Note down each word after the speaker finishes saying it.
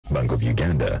Bank of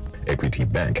Uganda, Equity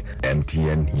Bank,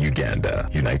 MTN Uganda,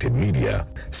 United Media,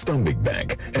 Stanbic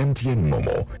Bank, MTN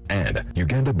Momo, and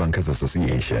Uganda Bankers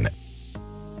Association.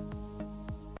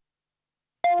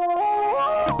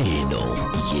 Eno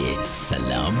ye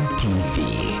Salam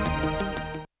TV.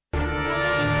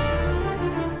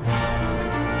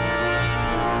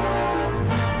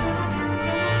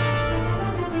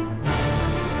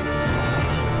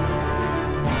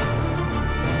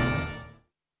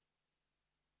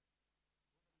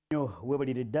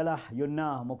 Webalire ddala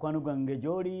yonna mukwano gwange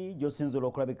gy'oli gy'osinzira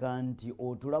okulabika nti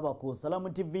otulaba ku Salamu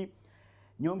TV.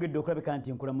 Nyongedde okulabika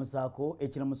nti nkulamusaako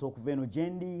ekiramuso okuva eno gye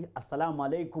ndi. Assalamu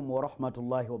alaikum wa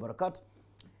rahmatullahi wa barakatuh.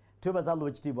 Twebaza Allah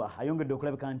ekitiibwa ayongedde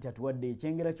okulabika nti atuwadde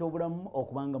ekyengera ky'obulamu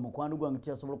okubanga mukwano gwange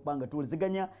tukyasobola okubanga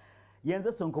tuwuliziganya.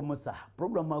 Yenze Ssonko Musa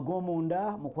program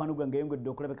ag'omunda mukwano gwange yongedde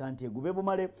okulabika nti egube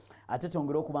bumale ate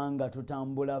twongera okubanga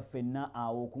tutambula ffenna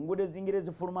awo ku nguudo ezingira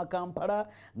ezifuluma Kampala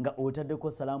nga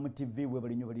otaddeko Salamu TV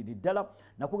webali nnyo baliri ddala.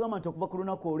 Nakugamba nti okuva ku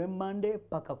lunaku olw'Emmande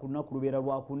paka ku lunaku lubeera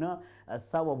Lwakuna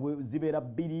ssaawa zibeera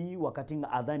 2 wakati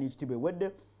nga adhaani ekitiibwa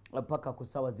ewedde paka ku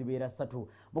ssaawa zibeera 3.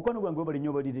 Mukwano gwange webali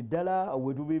nnyo baliri ddala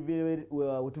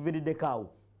wetuviiriddeko awo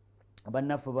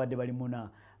bannaffe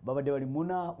babadde bali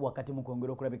muna wakati mu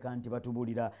kwongera okulabika nti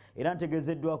batubulira era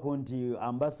ntegezeddwako nti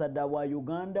ambasada wa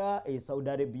Uganda Saudi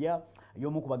Arabia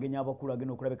y'omu ku bagenyi abakulu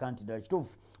agenda okulabika nti ddala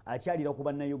kituufu akyalira ku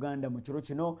bannayuganda mu kiro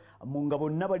kino nga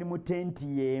bonna bali mu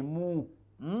tenti y'emu.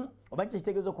 Oba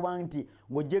kitegeeza okuba nti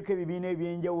ng'oggyeko ebibiina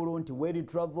ebyenjawulo nti Weri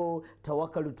Travel,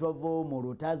 Tawakalu Travel,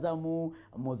 Mulutazamu,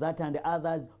 Mozart and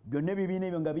others, byonna ebibiina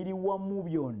ebyo nga biri wamu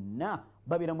byonna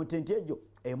babira mu tenti egyo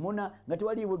emuna nga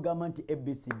tewaliibwe gamba nti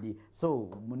ABCD. So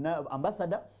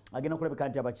ambasada agenda kulabika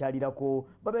nti abakyalirako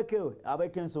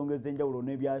abeeko ensonga ez'enjawulo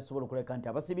n'ebyasobola okulabika nti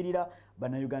abasibirira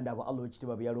bannayuganda abo Allah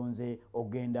ekitiibwa byalonze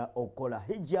ogenda okukola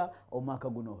hijja omwaka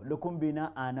guno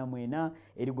 2024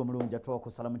 erigwa mulungi atwawa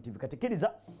ku Salamu TV.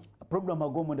 Katikiriza program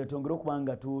ag'omunda twongera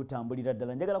okubanga tutambulira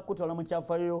ddala. Njagala kukutwala mu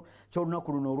kyafayo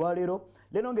ky'olunaku luno olwaleero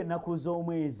leero ng'ennaku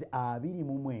z'omwezi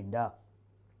 29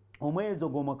 omwezi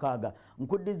ogw'omukaaga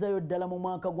nkuddizayo ddala mu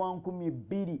mwaka gwa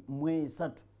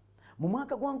 2023. Mu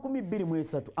mwaka gwa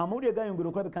 2023 amawulire gayongera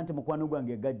okulabika nti mukwano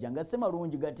gwange gajja nga si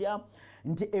malungi gatya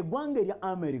nti eggwanga erya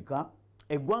America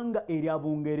eggwanga erya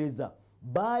Bungereza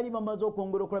baali bamaze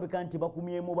okwongera okulabika nti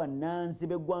bakumyemu bannansi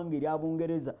b'eggwanga erya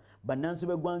Bungereza, bannansi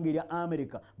b'eggwanga erya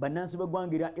America, bannansi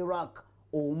b'eggwanga erya Iraq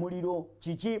omuliro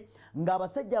kiki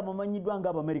ng'abasajja abamanyiddwa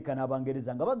ng'Abamerika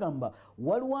n'Abangereza nga bagamba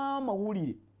waliwo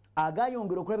amawulire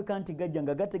agayongera okulabika nti gajja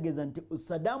nga gategeeza nti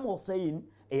Saddam Hussein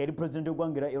eyali president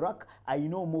w'eggwanga erya Iraq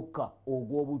ayina omukka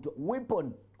ogw'obuto,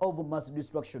 weapon of mass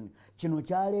destruction. Kino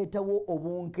kyaleetawo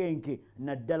obunkenke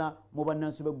naddala mu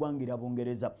bannansi b'eggwanga erya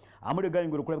Bungereza. Amule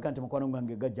gayongera okulabika nti mukwano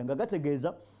gwange gajja nga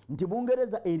gategeeza nti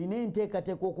Bungereza erina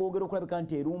enteekateeka okwogera okulabika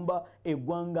nti erumba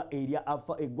eggwanga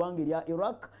erya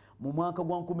Iraq mu mwaka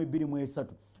gwa 2023.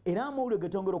 Era amawulire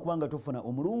getongera okubanga tufuna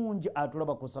omulungi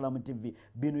atulaba ku Salamu TV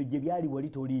bino gye byali wali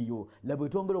toliiyo laba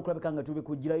etongera okulabika nga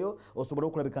tubikugirayo osobola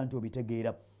okulabika nti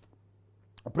obitegeera.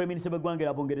 Prime Minister w'eggwanga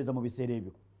erya Bungereza mu biseera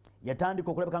ebyo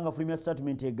yatandika okulabika nga fulumya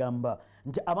statement egamba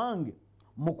nti abange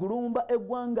mu kulumba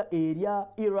eggwanga erya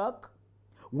Iraq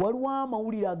waliwo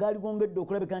amawulire agaali gongedde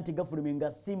okulabika nti gafulumye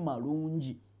nga si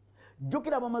malungi.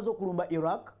 Jjukira bamaze okulumba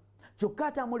Iraq kyokka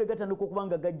ate amawulire gatandika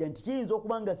okubanga gajja nti kiyinza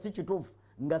okuba nga si kituufu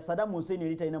nga Saddam Hussein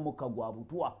yali talina mukka gwa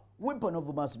butwa, weapon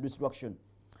of mass destruction.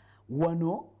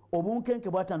 Wano obunkenke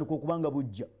bwatandika okubanga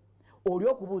bujja oli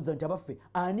okubuuza nti abaffe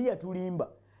ani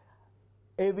yatulimba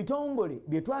ebitongole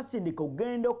bye twasindika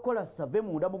okugenda okukola save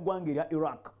munda mu ggwanga erya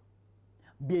Iraq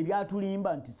bye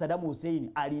byatulimba nti Saddam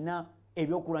Hussein alina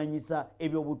ebyokulwanyisa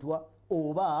ebyobutwa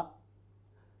oba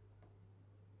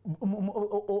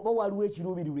waliwo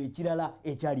ekiruubirirwa ekirala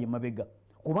ekyali emabega.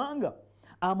 Kubanga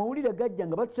amawulire gajja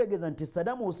nga batutegeeza nti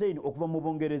Saddam Hussein okuva mu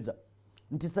Bungereza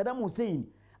nti Saddam Hussein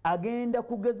agenda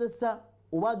kugezesa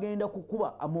oba agenda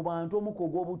kukuba mu bantu omukka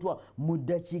ogw'obutwa mu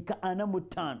ddakiika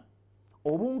 45.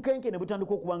 Obunkenke ne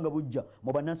butandika okubanga bujja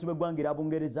mu bannansi b'eggwanga erya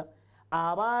Bungereza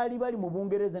abaali bali mu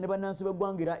Bungereza ne bannansi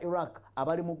b'eggwanga erya Iraq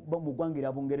abaali mu ggwanga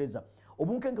erya Bungereza.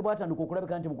 Obunkenke bwatandika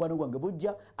okulabika nti mukwano gwange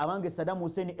bujja abange Saddam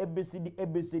Hussein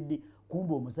ABCD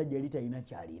kumbe omusajja yali talina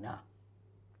kyalina.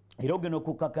 Era ogenda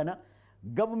okukkakana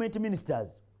government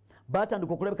ministers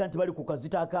batandika okulabika nti bali ku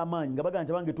kazita ak'amaanyi nga bagamba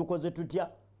nti abange tukoze tutya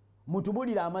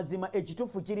mutubulira amazima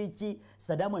ekitufu kiri ki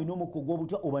Saddam alina omukka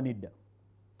ogw'obutwa oba nedda.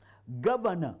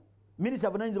 Governor Minister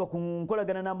avunanyizibwa ku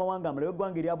nkolagana n'amawanga amalala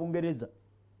w'eggwanga erya Bungereza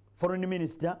Foreign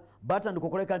Minister batandika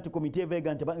okulabika nti komite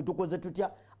evega nti tukoze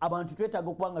tutya abantu twetaaga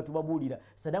okuba nga tubabuulira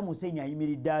Saddam Hussein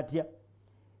ayimiridde atya.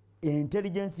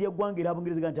 Intelligence y'eggwanga erya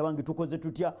Bungereza nti abange tukoze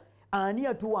tutya ani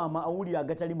yatuwa amawulire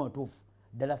agatali matuufu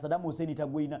ddala Saddam Hussein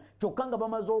tagwirina kyokka nga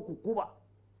bamaze okukuba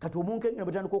kati Obunkenke ne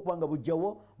butandika okuba nga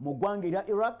bujjawo mu ggwanga erya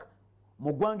Iraq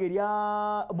mu ggwanga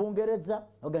erya Bungereza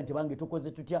oga nti bange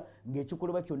tukoze tutya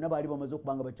ng'ekikolebwa kyonna baali bamaze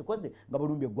okuba nga bakikoze nga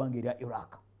balumbye eggwanga erya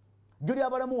Iraq gyoli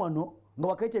abalamu wano nga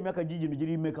wakaita emyaka gigino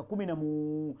giri meka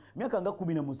myaka nga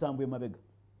 17 emabega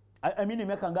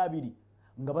emyaka nga 2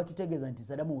 nga batutegeeza nti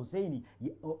Saddam Hussein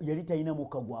yali talina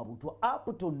mukka gwa butwa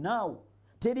up to now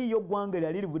teriyo ggwanga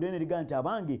lyali livudde ne ligaa nti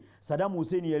abange Saddam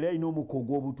Hussein yali alina omukka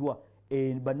ogw'obutwa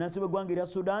bannansi b'eggwanga erya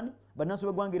Sudan bannansi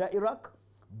b'eggwanga erya Iraq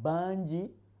bangi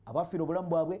abafiira obulamu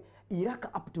bwabwe Iraq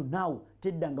up to now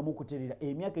teddangamu kuterera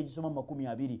emyaka egisoma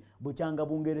 20 bukyanga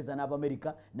Bungereza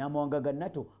n'Abamerika n'amawanga ga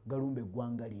NATO galumba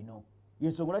eggwanga lino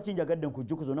yensonga lwaki njagadde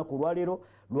nkujjukiza olunaku olwaleero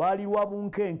lwali lwa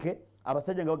Bunkenke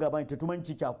abasajja nga bagamba nti tetumanyi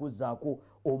ki kyakuzzaako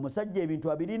omusajja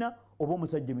ebintu abirina oba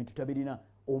omusajja ebintu tabirina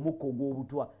omukka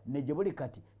ogw'obutwa ne gye buli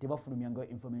kati tebafulumyangayo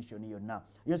information yonna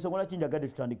yensonga lwaki njagadde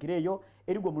tutandikire eyo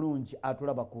erigwe mulungi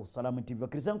atulaba ku Salamu TV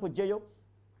Kristian kujjeyo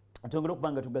twongera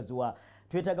okuba nga tugaziwa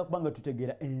twetaaga kuba nga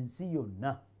tutegeera ensi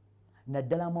yonna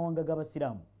naddala amawanga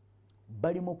g'abasiraamu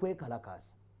bali mu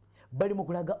kwekalakaasa bali mu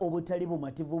kulaga obutali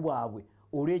bumativu bwabwe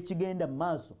olw'ekigenda mu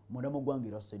maaso munda mu ggwanga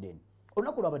erya Sweden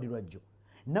olunaku lwabadde lwajjo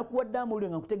nakuwadde amawulire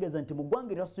nga nkutegeeza nti mu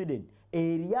ggwanga erya Sweden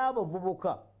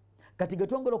ery'abavubuka kati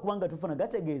getwongera okuba nga tufuna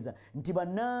gategeeza nti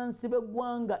bannansi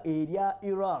b'eggwanga erya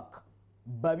Iraq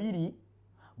babiri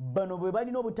bano bwe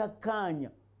balina obutakkaanya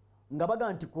nga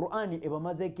baga nti Qur'ani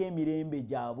ebamazeeko emirembe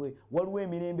gyabwe waliwo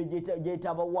emirembe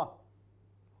gyetabawa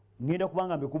ngenda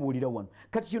kubanga mbikubuulira wano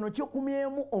kati kino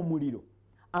kikumyemu omuliro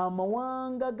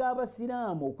amawanga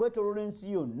g'abasiraamu okwetoloola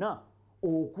ensi yonna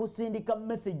okusindika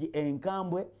message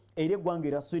enkambwe eri eggwanga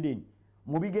erya Sweden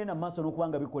mu bigenda mu maaso n'okuba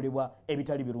nga bikolebwa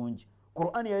ebitali birungi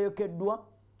Qur'ani yayokeddwa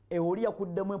oli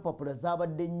yakuddemu empapula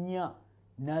zaabadde nnya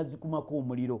n'azikumako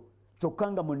omuliro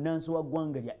kyokka nga munnansi wa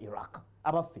ggwanga lya Iraq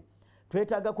abaffe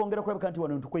twetaaga kwongera kulabika nti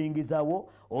wano tukweyingizaawo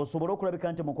osobole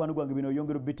okulabika nti mukwano gwange bino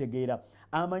oyongera obitegeera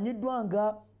amanyiddwa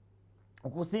nga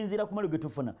okusinziira ku maligo ge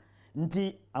tufuna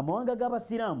nti amawanga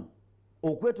g'abasiraamu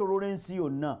okwetoloola ensi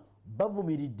yonna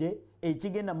bavumiridde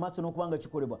ekigenda mu maaso n'okuba nga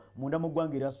kikolebwa munda mu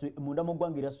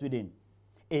ggwanga erya Sweden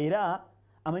era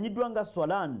amanyiddwa nga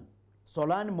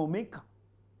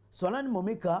Solan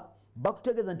Momika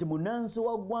bakutegeeza nti munnansi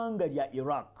wa ggwanga lya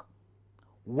Iraq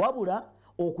wabula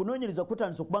okunoonyereza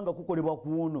kutandisa okuba nga kukolebwa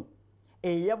ku ono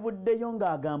eyavuddeyo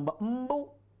ng'agamba mbu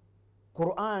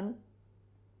Quran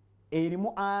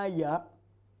erimu aya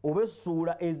oba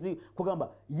essuula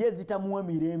kugamba ye zitamuwa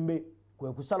mirembe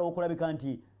kwe kusalawo okulabika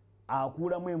nti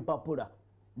akuulamu empapula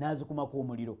n'azikumako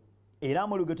omuliro era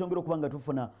amuliro getwongera okuba nga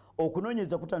tufuna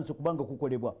okunoonyereza kutandisa okuba nga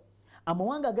kukolebwa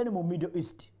amawanga agali mu Middle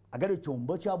East agali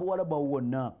kyombo kya buwalabu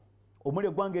wonna omuli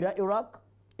eggwanga erya Iraq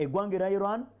eggwanga erya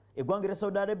Iran eggwanga erya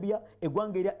Saudi Arabia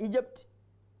eggwanga erya Egypt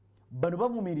bano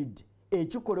bavumiridde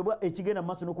ekikolebwa ekigenda mu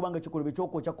maaso n'okuba nga kikolebwa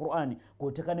ekyokwokya Qur'ani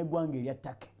kw'oteeka n'eggwanga erya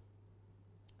Turkey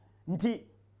nti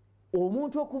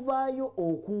omuntu okuvaayo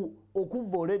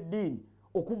okuvvoola eddiini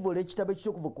okuvvoola ekitabo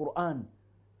ekitukuvu Qur'an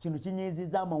kino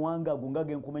kinyiizizza amawanga ago nga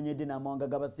genkumenyedde n'amawanga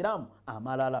g'abasiraamu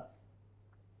amalala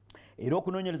era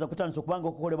okunoonyereza kutandisa okuba nga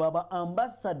okukolebwa aba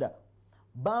ambasada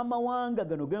b'amawanga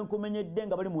gano genkumenyedde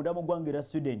nga bali munda mu ggwanga erya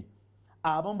Sweden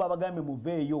abamu babagambye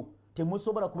muveeyo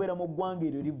temusobola kubeera mu ggwanga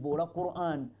eryo livvoola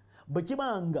Qur'an bwe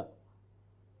kibanga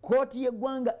kooti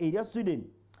y'eggwanga erya Sweden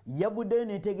yavuddeyo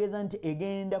netegeeza nti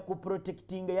egenda ku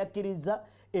protectinga yakkiriza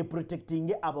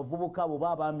eprotectinge abavubuka abo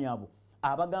baabaami abo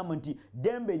abagamba nti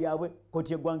dembe lyabwe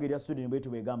kooti y'eggwanga erya Sweden bwetu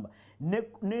begamba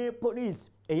ne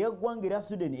poliisi ey'eggwanga erya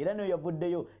Sweden era nayo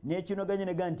yavuddeyo n'ekinoganya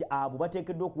nega nti abo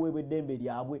bateekeddwa okuweebwa eddembe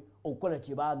lyabwe okukola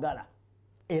kye baagala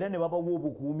era ne babawa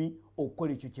obukuumi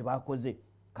okukola ekyo kye baakoze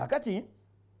kakati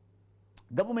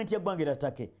gavumenti y'eggwanga erya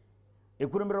Turkey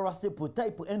ekulembera Recep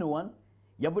Tayyip Erdogan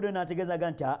yavuddeyo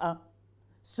n'ategeezaga nti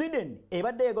Sweden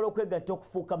ebadde yagala okwegatta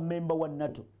okufuuka memba wa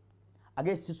NATO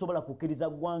age sisobola kukkiriza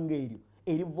ggwanga eryo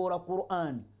erivvoola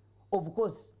Qur'an of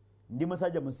course ndi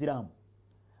musajja musiraamu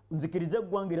nzikiriza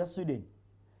eggwanga erya Sweden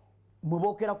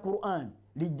mubookera Qur'an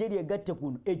lijje lyegatte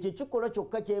kuno ekyo ekikolwa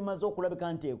kyokka kyemaze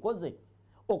okulabika nti ekoze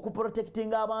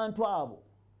okuprotectinga abantu abo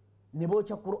ne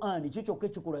bookya Qur'an ekyo kyokka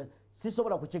ekikola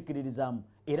sisobola kukikkiririzaamu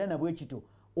era nabwe kito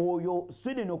oyo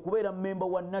Sweden okubeera memba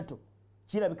wa NATO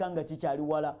kirabika nga kikyali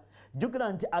wala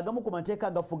jjukira nti agamu ku mateeka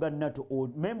agafuga NATO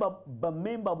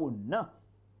bamemba bonna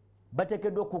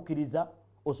bateekeddwa okukkiriza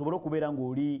osobole okubeera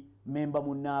ng'oli memba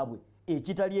munnaabwe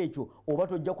ekitali ekyo oba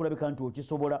tojja kulabika nti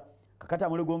okisobola kakati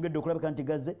amule gwongedde okulabika nti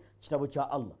gaze kitabo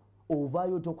kya Allah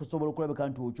ovaayo oti okusobola okulabika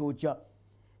nti okyokya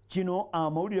kino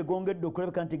amawulire gongedde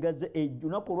okulabika nti gazze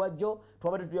olunaku olwajjo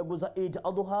twabadde tuyaguza Eid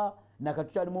Adha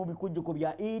nakatukyali mu bikujjuko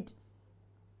bya Eid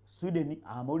Sweden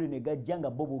amawulire ne gajja nga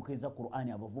bo bookeza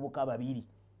Qur'ani abavubuka babiri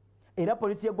era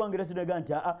polisi y'eggwanga era Sweden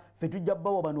ganti ffe tujja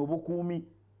bbawa bano obukuumi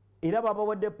era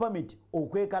babawadde permit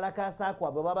okwekalakaasa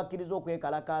kwabwe babakkiriza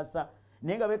okwekalakaasa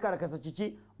naye nga beekalakasa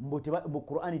kiki mu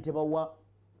Qur'ani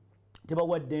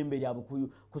tebawa ddembe lyabwe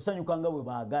kusanyuka nga bwe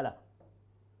baagala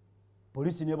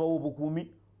polisi ne bawa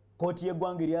obukuumi kooti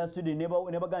y'eggwanga erya Sweden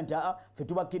ne baga nti ffe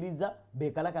tubakkiriza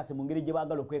beekalakase mu ngeri gye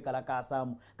baagala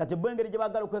okwekalakaasaamu kati bo engeri gye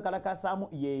baagala okwekalakaasaamu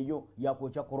yeeyo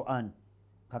yakwokya Qur'an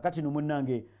kakati no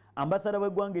munnange ambasada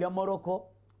w'eggwanga erya Morocco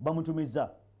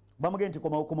bamutumiza bamugenda nti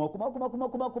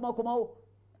komawo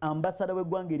ambasada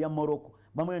w'eggwanga erya Morocco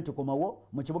bamugenda nti komawo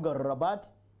mu kibuga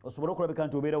Rabat osobola okulabika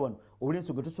nti obeera wano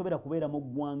obulinsi gwe tusobola kubeera mu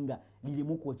ggwanga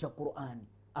lirimu kwokya Qur'an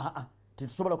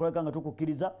tetusobola kulabika nga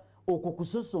tukukkiriza okwo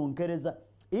kusosonkereza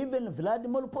even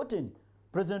Vladimir Putin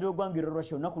president w'eggwanga erya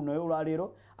Russia olunaku naye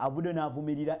olwaleero avudde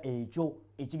n'avumirira ekyo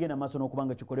ekigenda maaso n'okuba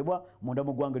nga kikolebwa munda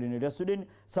mu ggwanga lino erya Sweden.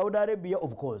 Saudi Arabia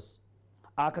of course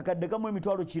akakadde kamu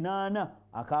emitwalo 8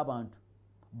 ak'abantu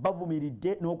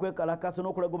bavumiridde n'okwekalakasa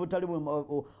n'okulaga obutali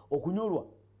okunyolwa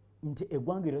nti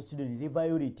eggwanga erya Sweden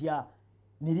livaayo litya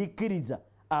ne likkiriza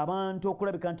abantu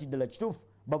okulabika nti ddala kituufu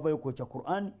bavayo kwokya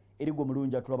Qur'an erigwe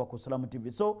omulungi atulaba ku Salamu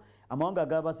TV. So amawanga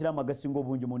ag'abasiraamu agasinga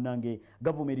obungi munnange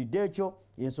gavumiridde ekyo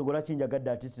ensonga lwaki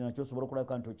njagadde ati sinakyo osobola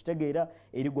okulabika nti okitegeera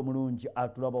erigwe omulungi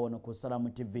atulaba wano ku Salamu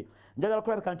TV. Njagala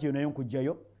kulabika nti yo nayo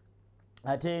nkujjayo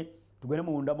ate tugende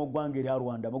munda mu ggwanga erya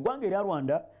Rwanda. Mu ggwanga erya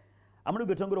Rwanda amuli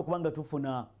ge twongera okuba nga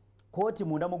tufuna kooti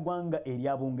munda mu ggwanga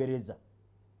erya Bungereza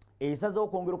esazeewo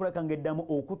okwongera okulabika nga eddamu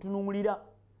okutunuulira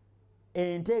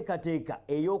enteekateeka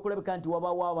ey'okulabika nti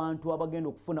wabaawo abantu abagenda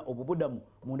okufuna obubudamu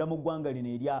munda mu ggwanga lino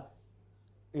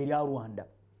erya Rwanda.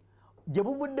 Gye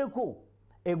buvuddeko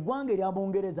eggwanga erya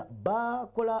Bungereza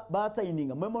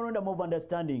basayininga memorandum of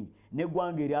understanding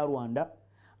n'eggwanga erya Rwanda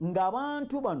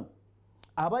ng'abantu bano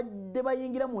abadde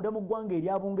bayingira munda mu ggwanga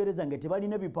erya Bungereza nga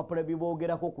tebalina bipapula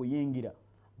biboogerako kuyingira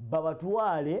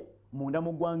babatwale munda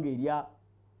mu ggwanga erya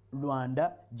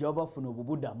Rwanda gye babafuna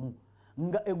obubudamu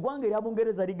nga eggwanga erya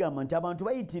Bungereza ligamba nti abantu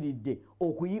bayitiridde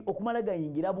okumala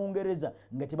gayingira Bungereza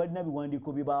nga tebalina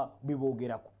biwandiiko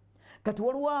biboogerako. Kati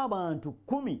waliwo abantu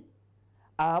 10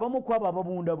 abamu ku abo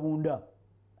ababundabunda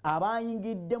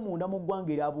abayingidde munda mu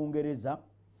ggwanga erya Bungereza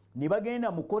ne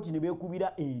bagenda mu kooti ne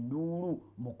beekubira enduulu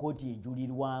mu kooti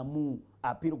ejulirwamu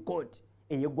appeal court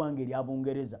ey'eggwanga erya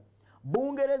Bungereza.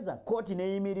 Bungereza kooti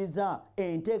neeyimiriza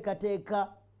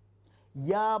enteekateeka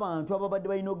y'abantu ababadde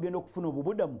balina okugenda okufuna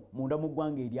obubudamu munda mu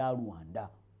ggwanga erya Rwanda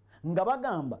nga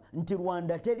bagamba nti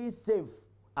Rwanda teri safe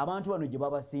abantu bano gye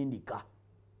babasindika.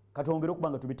 Katwongere okuba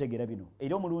nga tubitegeera bino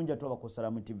era omulungi atulaba ku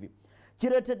Salamu TV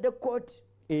kireetedde kooti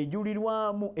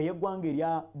ejulirwamu ey'eggwanga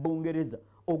erya Bungereza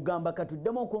ogamba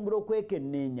katuddemu okwongera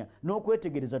okwekenneenya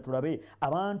n'okwetegereza tulabe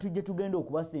abantu gye tugenda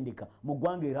okubasindika mu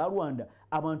ggwanga erya Rwanda.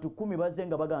 Abantu 10 bazze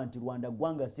nga bagamba nti Rwanda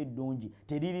ggwanga si ddungi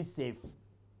teriri safe.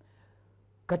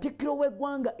 Katikkiro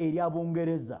w'eggwanga erya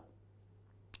Bungereza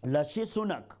Rishi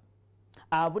Sunak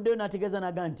avuddeyo n'ategeeza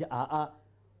naga nti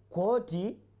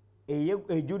kooti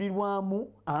ejulirwamu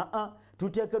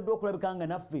tuteekeddwa okulabika nga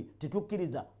naffe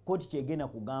tetukkiriza kooti kyegenda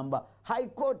kugamba. High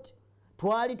Court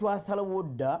twali twasalawo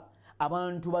dda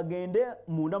abantu bagende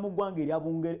munda mu ggwanga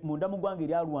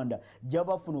erya Rwanda gye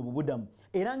bafuna obubudamu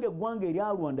era ng'eggwanga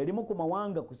erya Rwanda limu ku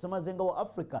mawanga ku ssemazenga wa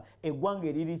Africa eggwanga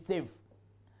eriri safe.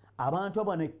 Abantu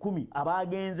abana 10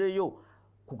 abagenzeyo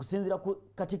ku kusinziira ku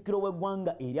katikkiro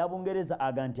w'eggwanga erya Bungereza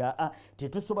aga nti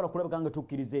tetusobola kulabika nga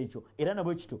tukkiriza ekyo era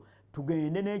nabwe kito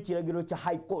tugende n'ekiragiro kya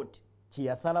High Court kye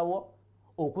yasalawo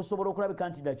okusobola okulabika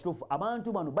nti ddala kituufu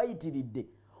abantu bano bayitiridde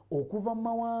okuva mu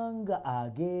mawanga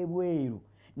ag'ebweru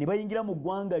ne bayingira mu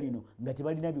ggwanga lino nga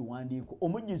tebalina biwandiiko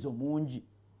omujjuzo mungi.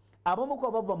 Abamu ku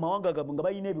abava mu mawanga gabwe nga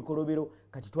balina ebikolobero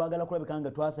kati twagala kulabika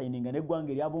nga twasayininga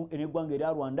n'eggwanga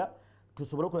erya Rwanda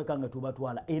tusobole okulabika nga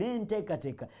tubatwala era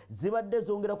enteekateeka zibadde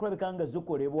zongera kulabika nga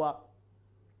zikolebwa.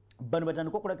 Bano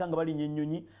batandika okulabika nga balinnya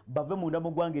ennyonyi bave munda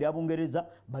mu ggwanga erya Bungereza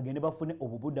bagende bafune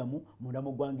obubudamu munda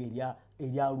mu ggwanga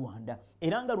erya Rwanda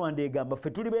era nga Rwanda egamba ffe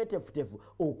tuli beetefutefu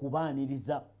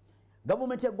okubaaniriza.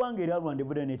 Gavumenti y'eggwanga erya Rwanda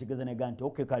evudde neetegeeza nega nti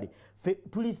okay kale ffe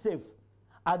tuli safe.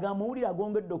 Agamawulire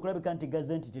agongedde okulabika nti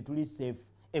gazze nti tetuli safe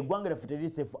eggwanga lyaffe teriri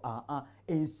safe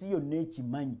ensi yonna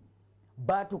ekimanyi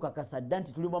batukakasa dda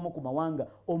nti tuli wamu ku mawanga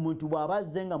omuntu bw'aba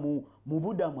azze nga mu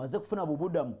budamu azze kufuna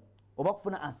bubudamu oba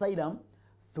kufuna asylum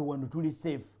ffe wano tuli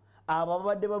safe.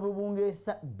 ababadde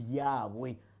babibungeesa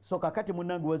byabwe. So kakati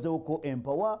munnange wazeeko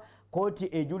empower kooti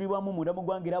ejulibwamu munda mu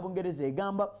ggwanga erya Bungereza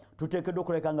egamba tuteekeddwa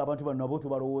okuleka nga abantu bano nabo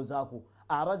tubalowoozaako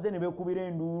abazze ne beekubira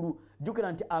enduulu.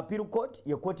 Jjukira nti appeal court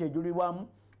ye kooti ejulibwamu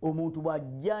omuntu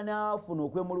bw'ajja n'afuna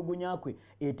okwemulugunya kwe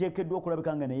eteekeddwa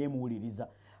okulabika nga naye emuwuliriza.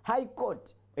 High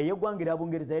court eyeggwanga erya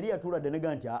Bungereza yali yatuuladde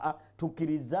negaa nti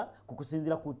tukkiriza ku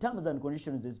kusinziira ku terms and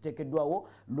conditions eziteekeddwawo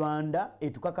Rwanda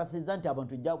etukakasizza nti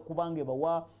abantu ejja kubanga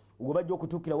ebawa we bajja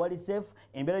okutuukira wali safe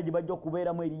embeera gye bajja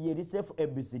okubeeramu eri safe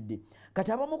ABCD.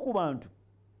 Kati abamu ku bantu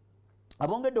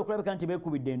abongedde okulabika nti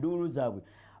beekubidde enduulu zaabwe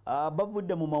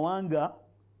bavudde mu mawanga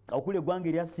okuli eggwanga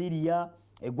erya Syria,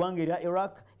 eggwanga erya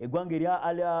Iraq, eggwanga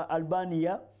erya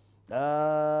Albania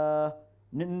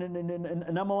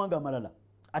n'amawanga amalala.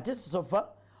 Ate sofa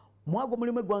mwago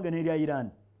mulimu eggwanga n'erya Iran.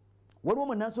 Waliwo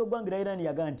munnansi w'eggwanga erya Iran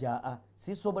yagaa nti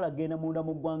sisobola genda munda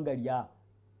mu ggwanga lya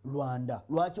Rwanda.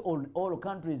 Lwaki all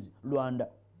countries Rwanda?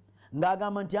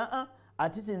 Ng'agamba nti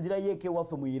ate sinzira yeeke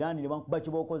waffe mu Iran ne bankuba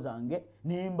kibooko zange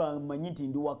nimba mmanyi nti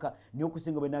ndi waka niyo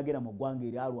okusinga bwe nagenda mu ggwanga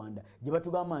erya Rwanda gye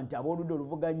batugamba nti abooludde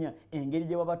oluvuganya engeri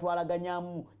gye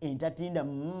babatwalaganyamu entatinda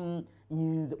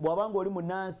bw'abanga oli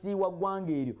munnansi wa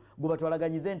ggwanga eryo gwe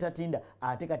batwalaganyiza entatinda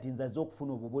ate kati nzaze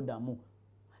okufuna obubudamu.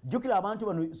 Jjukira abantu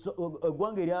bano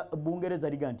eggwanga erya Bungereza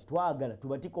liga nti twagala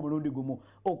tubatika omulundi gumu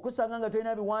okusanga nga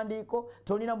tolina biwandiiko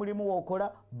tolina mulimu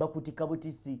w'okola bakutika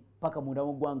butisi paka munda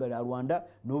mu ggwanga lya Rwanda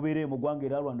n'obeera mu ggwanga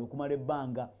erya Rwanda okumala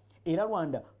ebbanga. Era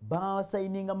Rwanda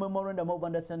basayininga memorandum of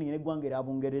understanding n'eggwanga erya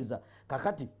Bungereza.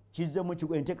 Kakati kizzemu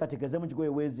enteekateeka ez'emu kigo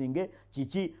eweezinge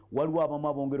kiki waliwo abamu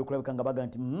abongera okulabika nga baga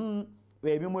nti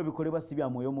ebimu ebikolebwa si bya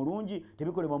mwoyo mulungi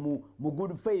tebikolebwa mu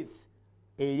good faith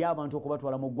eri abantu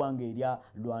okubatwala mu ggwanga erya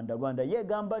Rwanda. Rwanda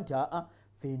yeegamba nti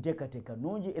ffe enteekateeka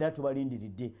nnungi era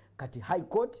tubalindiridde. Kati High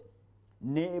Court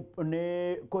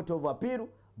ne Court of Appeal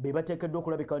be bateekeddwa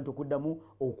okulabika nti okuddamu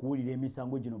okuwulira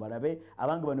emisango gino balabe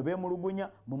abange bano beemulugunya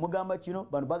mumugamba kino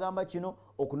bano bagamba kino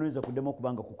okunoonyeza kuddemu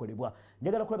okubanga kukolebwa.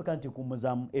 Njagala kulabika nti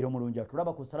kumuzaamu era omulungi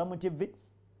atulaba ku Salamu TV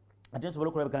ate nsobola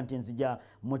okulabika nti nzija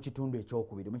mu kitundu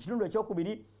ekyokubiri. Mu kitundu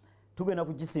ekyokubiri tugenda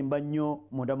kukisimba nnyo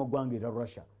munda mu ggwanga erya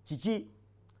Russia. Kiki?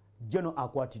 Jeno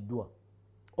akwatiddwa.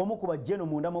 Omu ku bajeno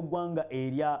munda mu ggwanga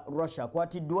erya Russia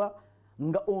akwatiddwa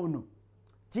nga ono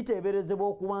kiteeberezebwa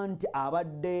okuba nti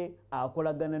abadde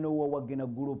akolagana n'owawagena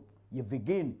group ye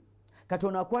Vigin. Kati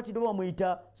ono akwatiddwa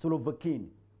bamuyita Slovakin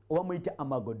oba muyita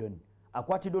Amagodon.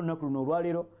 Akwatiddwa olunaku luno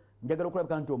olwaleero njagala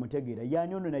okulabika nti omutegeera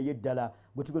yaani ono naye ddala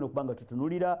gwe tugenda okubanga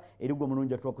tutunulira eri gwe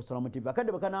mulungi atuwa ku Salamu TV.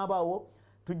 Akadde bakanaabaawo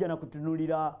tujja na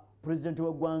kutunulira pulezidenti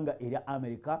w'eggwanga erya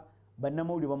America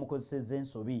bannamawulire bamukozesezza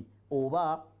ensobi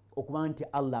oba okuba nti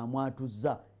Allah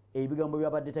amwatuzza ebigambo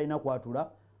byabadde talina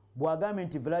kwatula bw'agambye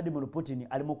nti Vladimir Putin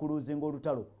ali mu kuluuzinga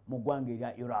olutalo mu ggwanga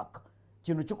erya Iraq.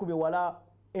 Kino kikubye wala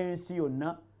ensi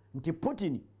yonna nti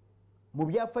Putin mu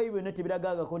byafaayo byonna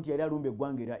tebiragaagako nti yali alumba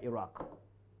eggwanga erya Iraq.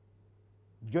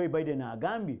 Joe Biden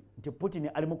agambye nti Putin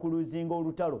ali mu kuluuzinga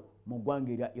olutalo mu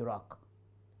ggwanga erya Iraq.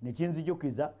 Ne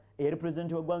kinzijukiza eyali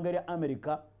pulezidenti w'eggwanga erya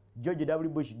America George W.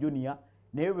 Bush Jr.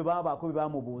 naye bwe babaako bye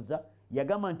bamubuuza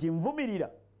yagamba nti nvumirira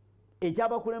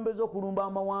ekyabakulembeza okulumba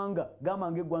amawanga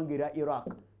gamba ng'eggwanga erya Iraq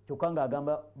kyokka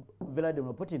ng'agamba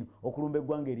Vladimir Putin okulumba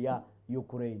eggwanga erya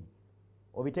Ukraine.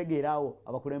 Obitegeeraawo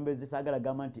abakulembeze saagala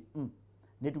gamba nti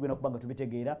naye tugenda kuba nga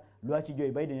tubitegeera lwaki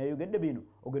Joe Biden yayogedde bino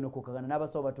ogenda okukakana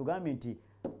n'abasawo batugambye nti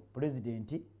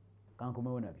pulezidenti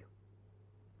kankomewo nabyo.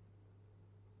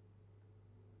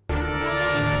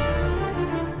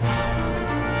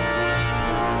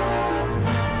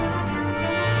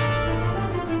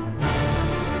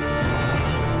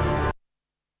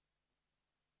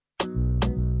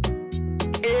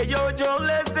 Yo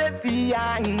jolese si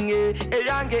yange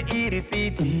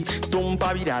irisiti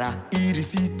tompa birara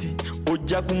irisiti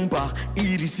ojja kumpa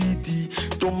irisiti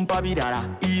tompa birara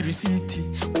irisiti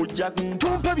ojja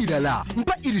tompa birala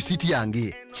mpa irisiti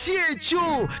yange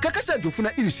kyekyo kakasa nti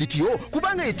ofuna irisiti yo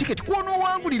kubanga etiketi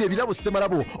kw'onoowangulira ebirabo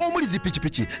ssemalabo omuli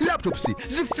zipikipiki laptops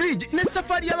zifridge ne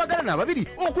safari y'abagalana ababiri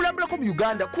okulambulako mu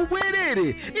Uganda ku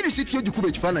bwereere. Irisiti yo gikuba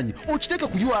ekifaananyi okiteeka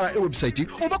ku URL website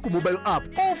oba ku mobile app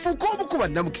ofuuka obukuba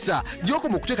nnamukisa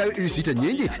gy'okoma okuteekayo irisiti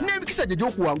ennyingi n'emikisa gye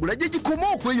gy'okuwangula gye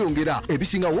gikoma okweyongera.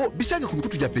 Ebisingawo bisange ku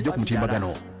mikutu gyaffe egy'oku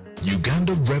mutimbagano.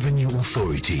 Uganda Revenue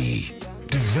Authority,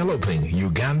 developing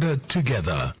Uganda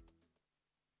together.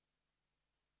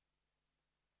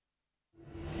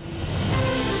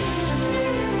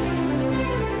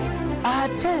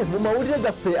 Ate mu mawulire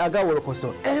gaffe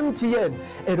agawolokoso MTN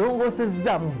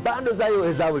erongoosezza mu bando zaayo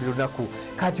eza buli lunaku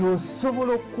kati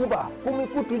osobola okuba ku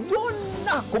mikutu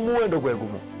gyonna ku muwendo gwe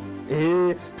gumu.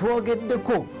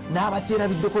 Twogeddeko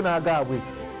n'abakyerabiddeko n'agaabwe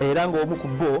era ng'omu ku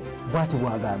bo bw'ati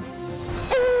bw'agambye.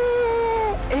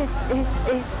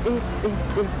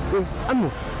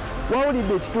 Amos,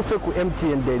 wawulidde ekituufe ku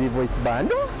MTN Daily Voice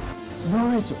Bando?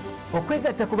 N'olwekyo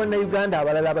okwegatta ku bannayuganda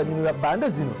abalala abanyumi ba bando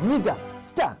zino nyiga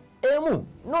 *1 *2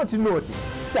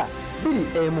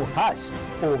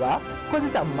 oba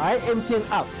kozesa My MTN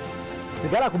app.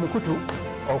 Sigala ku mukutu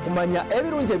okumanya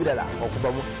ebirungi ebirala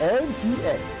okuva mu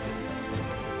MTN.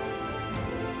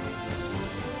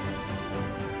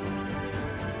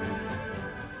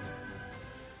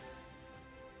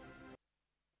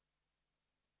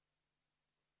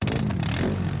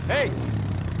 Hey,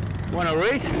 wanna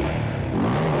race?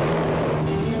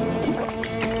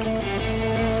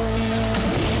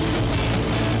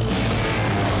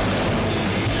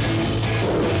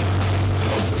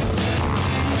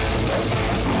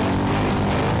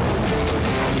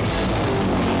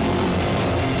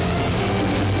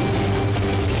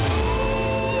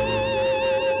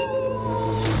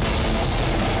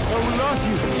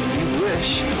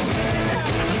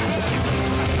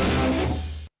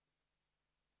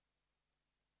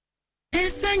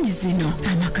 Ensangi zino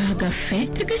amaka gaffe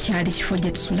tegakyali kifo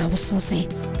gye tusula busozi.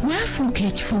 Bwafuuka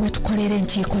ekifo we tukolera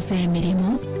enkiiko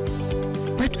z'emirimu,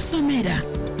 we tusomera,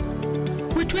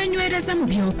 we twenywereza mu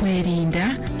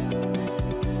byokwerinda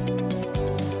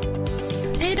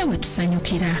era we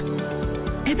tusanyukira.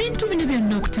 Ebintu bino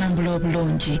byonna okutambula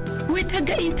obulungi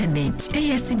weetaaga intaneti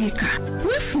eyasigika.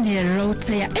 Weefunire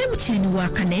router ya MTN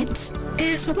Wakanet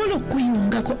esobola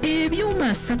okuyungako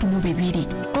ebyuma 32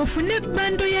 ofune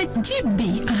bando ya GB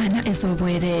 4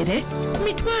 ez'obwereere ku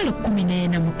mitwalo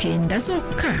 14,900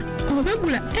 zokka.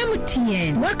 Obagula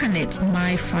MTN Wakanet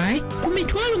MiFi ku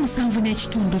mitwalo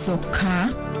 7.5 zokka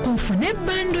ofune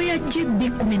bando ya GB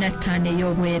 15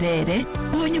 ey'obwereere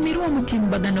onyumirwa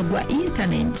omutimbagano gwa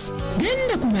intaneti.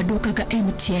 Genda ku maduuka ga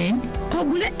MTN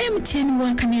ogule MTN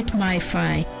Wakanet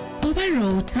MiFi oba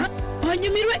router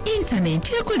onyumirwe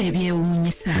intaneti ekola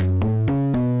ebyewuunyisa.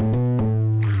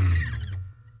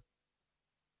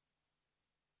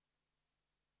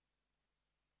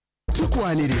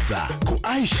 Tukwaniriza ku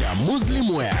Aisha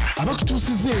Muslim Wear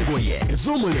abakutuusiza engoye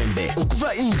ez'omulembe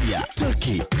okuva India,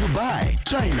 Turkey, Dubai,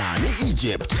 China ne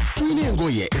Egypt. Tulina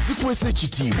engoye ezikwesa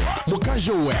ekitiibwa mu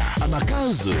casual wear,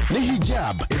 amakanzu ne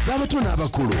hijab ez'abato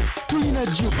n'abakulu. Tulina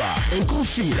juba,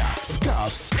 enkofiira,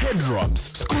 scarves,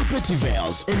 headdrops, school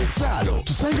pettiveils, emisaalo.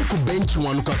 Tusange ku Bench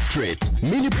 1 Street,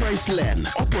 Mini Price Lane,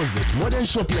 opposite Modern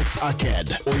Shoplex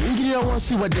Arcade. Oyingirira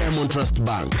wansi wa Diamond Trust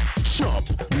Bank. Shop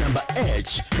number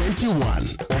H21.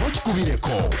 Oba tukubireko.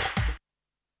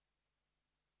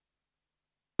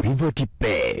 Pivot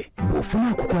Pay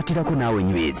bw'ofuna okukwatirako naawe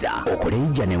nyweza okole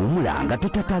ijja ne wumula nga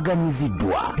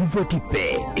totataaganyiziddwa. Pivot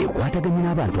Pay ekwataganye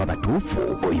n'abantu abatuufu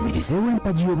oyimirizeewo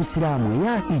empagi y'obusiraamu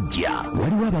eya hijja.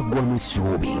 Waliwo abaggwamu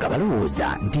essuubi nga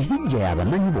balowooza nti hijja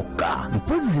y'abamanyi bokka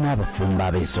mpozzi n'abafumba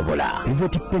abeesobola.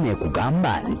 Pivot Pay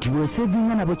n'ekugamba nti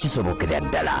weesevinga nabo kisobokera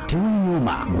ddala.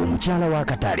 Tewunyuma ng'omukyala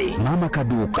w'akatale, maama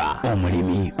kaduuka,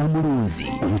 omulimi, omulunzi,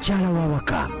 omukyala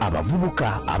w'awaka,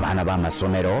 abavubuka, abaana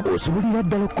b'amasomero osobolera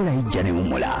ddala okukola hijja ne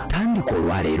wumula. Tandika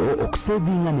olwaleero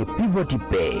okusevinga ne Pivot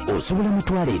Pay osobola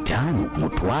mitwalo 5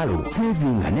 mutwalo.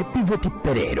 Sevinga ne Pivot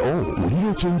Pay leero wulira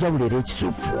ekyenjawulo era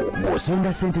ekisufu.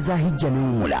 Bw'osonda ssente za hijja ne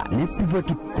wumula ne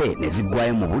Pivot Pay ne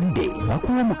ziggwayo mu budde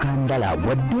bakuwa omukandala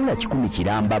gwa $10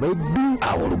 kiramba beddu.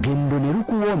 Awo olugendo ne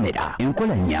lukuwoomera.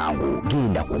 Enkola nnyangu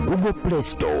genda ku Google Play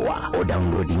Store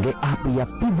odownloadinge app ya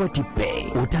Pivot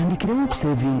Pay otandikirewo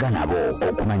okusevinga nabo.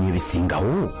 Okumanya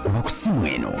ebisingawo kuba ku ssimu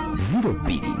eno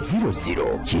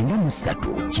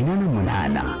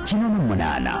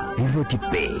 0200-93-88-88. Pivot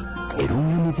Pay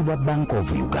erungamizibwa Bank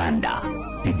of Uganda.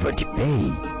 Pivot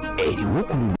Pay eriwo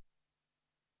ku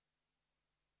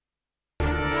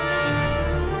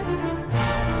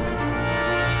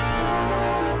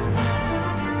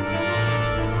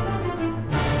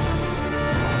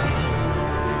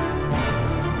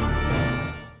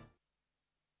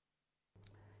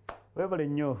webale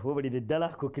nnyo webulire ddala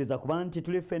kukkiriza kuba nti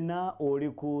tuli ffenna oli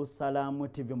ku Salamu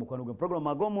TV mukwano gwe programu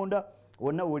ag'omunda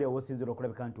wonna wuli awosinzira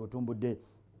okulabika nti otumbudde.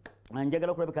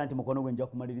 Njagala okulabika nti mukwano gwe nja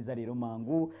kumaliriza leero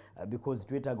mangu because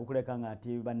twetaaga okuleka nga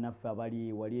ati bannaffe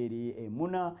abali wali eri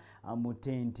emuna mu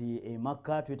tenti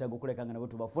emakka twetaaga okuleka nga nabo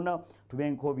tubafuna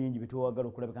tubenko bingi bitwagala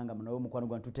okulabika nga nabo mukwano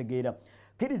gwe tutegeera.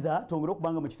 Kkiriza twongere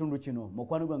okubanga mu kitundu kino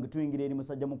mukwano gwange tuyingira eri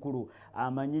musajja mukulu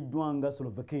amanyiddwa nga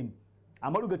Slovakin.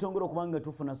 Amalu getongera okubanga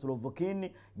tufuna Slovakin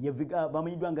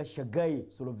bamanyiddwa nga Shagai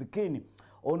Slovakin.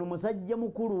 Ono musajja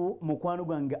mukulu mukwano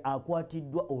gwange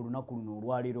akwatiddwa olunaku luno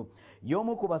olwaleero.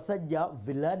 Y'omu ku basajja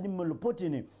Vladimir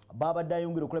Putin babadde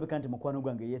ayongera okulabika nti mukwano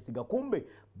gwange yeesiga. Kumbe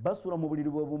basula mu buliri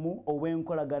bwe bumu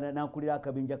obw'enkolagana n'akulira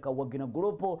akabinja ka Wagner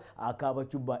Group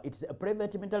akabacuba. It's a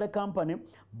private military company.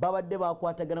 Babadde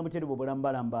bakwatagana muterebu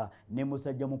bulambalamba ne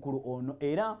musajja mukulu ono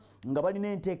era nga balina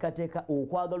enteekateeka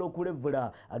okwagala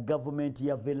okulevula gavumenti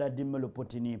ya Vladimir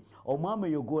Putin.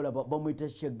 Omwami yogola bamuyita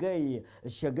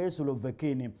Sergei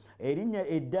Slovakin. Erinnya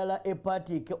eddala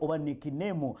epatike oba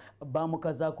nickname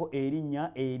bamukazaako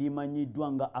erinnya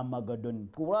erimanyiddwa nga Armageddon.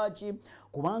 Kulwaki?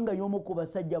 Kubanga y'omu ku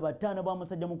basajja bataano ba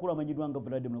musajja mukulu amanyiddwa nga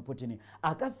Vladimir Putin.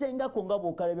 Akasengako nga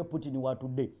bw'okalebe Putin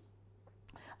watudde.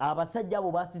 Abasajja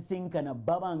abo basisinkana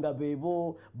babanga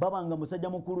bebo babanga musajja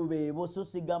mukulu bebo so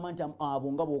sigama nti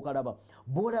abo nga bw'okalaba.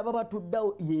 Bw'olaba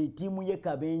batuddawo ye ttiimu ye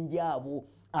kabenje abo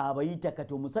abayita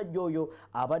kati omusajja oyo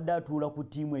abadde atuula ku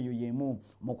ttiimu eyo yemu.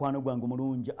 Mukwano gwange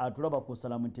mulungi atulaba ku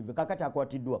Salamu TV. Kakati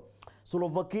akwatiddwa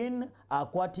Slovakin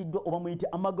akwatiddwa oba muyite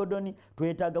Armageddon.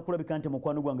 Twetaaga kulabika nti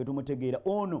mukwano gwange tumutegeera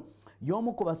ono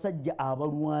y'omu ku basajja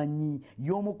abalwanyi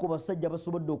y'omu ku basajja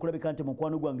basobodde okulabika nti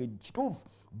mukwano gwange kituufu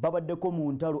babaddeko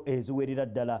mu ntalo eziwerera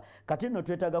ddala. Kati nno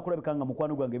twetaaga kulabika nga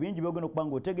mukwano gwange bingi byogenda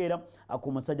okubanga otegeera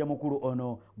ku musajja mukulu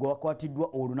ono gwe wakwatiddwa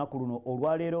olunaku luno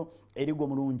olwaleero eri gwe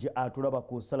mulungi atulaba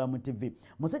ku Salamu TV.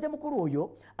 Musajja mukulu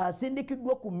oyo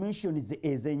asindikiddwa ku missions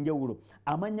ez'enjawulo.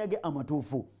 Amannya ge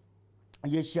amatuufu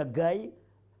ye Sergei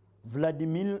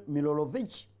Vladimir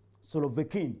Milorovich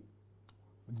Slovakin,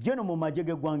 jeno mu magye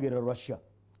g'eggwanga erya Russia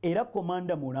era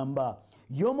komanda mulamba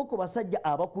y'omu ku basajja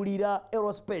abakulira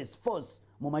aerospace force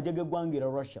mu magye g'eggwanga erya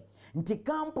Russia. Nti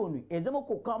kampuni ezimu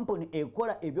ku kampuni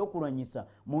ekola ebyokulwanyisa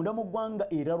munda mu ggwanga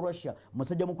erya Russia,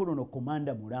 musajja mukulu ono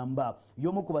komanda mulamba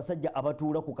y'omu ku basajja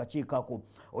abatuula ku kakiiko ako.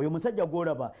 Oyo musajja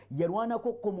gw'olaba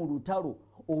yalwanako ko mu lutalo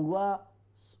olwa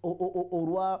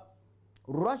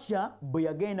Russia bwe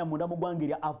yagenda munda mu ggwanga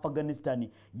erya Afghanistan.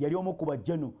 Yali omu ku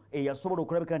bajeno eyasobola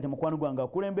okulabika nti mukwano gwange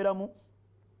akulemberamu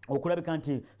okulabika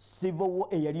nti civil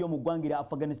war eyaliyo mu ggwanga erya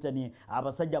Afghanistan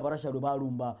abasajja abarasha lwe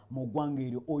balumba mu ggwanga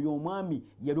eryo. Oyo omwami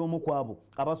yali omu ku abo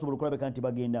abasobola okulabika nti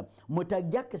bagenda mu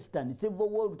Tajikistan. Civil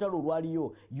war lutalo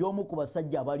lwaliyo y'omu ku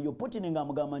basajja abaliyo. Putin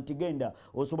ng'amugamba nti genda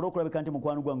osobola okulabika nti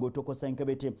mukwano gwange otokosa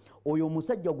enkebete. Oyo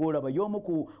omusajja gw'olaba y'omu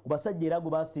ku basajja era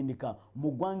gwe basindika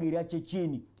mu ggwanga erya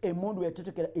Chechini. Emmundu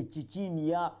yatetekera Chechini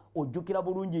ya ojjukira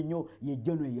bulungi nnyo ye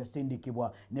jeno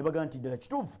eyasindikibwa ne bagamba nti ddala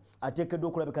kituufu ateekeddwa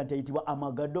okulabika nti ayitibwa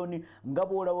Armageddon. Nga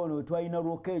bw'olaba wano twalina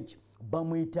Rocket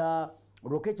bamuyita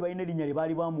Rocket balina erinnya lye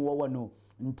baali bamuwa wano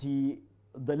nti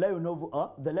the lion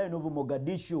of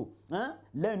Mogadishu.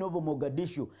 Lion of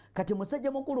Mogadishu. Kati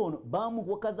musajja mukulu ono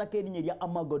bamukwakazako erinnya erya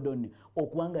Armageddon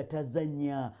okubanga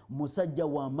tazanya musajja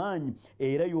w'amaanyi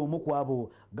era y'omu ku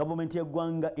abo gavumenti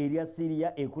y'eggwanga erya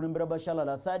Syria ekulembera Bashar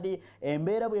al-Assad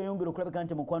embeera bwe yayongera okulabika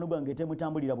nti mukwano gwange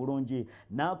temutambulira bulungi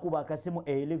n'akuba akasimu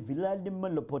eri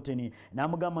Vladimir Putin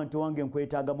n'amugamba nti owange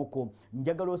nkwetaagamuko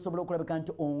njagala osobola okulabika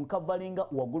nti onkavalinga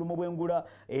waggulu mu bwengula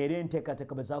era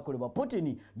enteekateeka bwe zaakolebwa.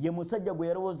 Putin ye musajja gwe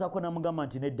yalowoozaako n'amugamba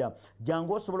nti nedda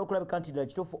jangu osobola okulabika nti ddala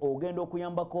kituufu ogenda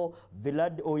okuyambako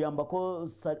oyambako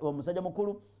omusajja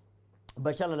mukulu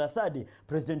Bashar al-Assad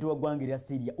president wa ggwanga erya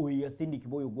Syria. Oyo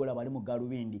yasindikibwa oyo gw'olaba ali mu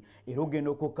galubindi era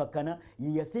ogenda okukkakkana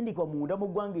ye yasindikibwa munda mu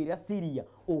ggwanga erya Syria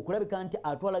okulabika nti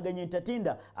atwalaganya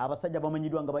entatinda abasajja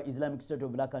bamanyiddwa nga ba Islamic State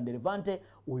of Iraq and Levant.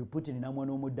 Oyo Putin namwa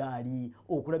n'omudaali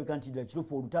okulabika nti ddala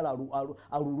kituufu olutalo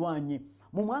alulwanye.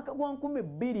 Mu mwaka gwa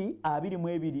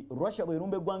 2022 Russia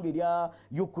bwerumba eggwanga erya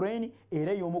Ukraine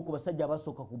era y'omu ku basajja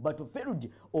abasooka ku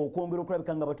battlefield okwongera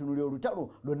okulabika nga batunulira olutalo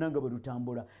lwonna nga bwe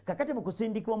lutambula. Kakati mu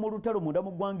kusindikibwa mu lutalo munda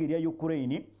mu ggwanga erya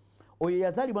Ukraine oyo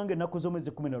yazaalibwa nga ennaku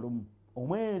z'omwezi 11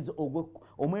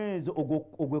 omwezi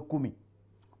ogw'ekkumi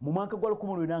mu mwaka gwa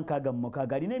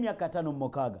 1966 alina emyaka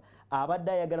 56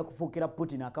 abadde ayagala kufuukira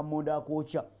Putin akamonda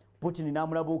akwokya. Putin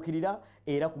n'amulabuukirira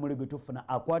era ku mulego tufuna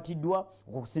akwatiddwa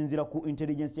okusinziira ku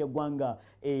intelligence y'eggwanga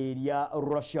erya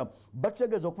Russia.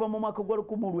 Batutegeeza okuva mu mwaka gwa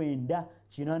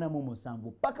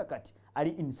 1987 paka kati ali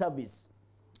in service,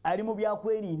 ali mu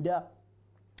byakwerinda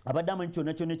abadde amanyi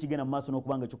kyonna kyonna ekigenda mu maaso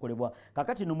n'okubanga kikolebwa.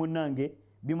 Kakati no munnange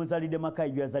bimuzaalidde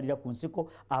makayi byazaalira ku nsiko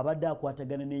abadde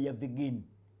akwatagana ne Yevgeny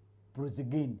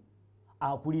Prigozhin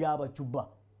akulira abacuba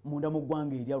munda mu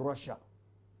ggwanga erya Russia.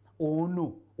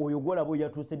 Ono oyo gw'olaba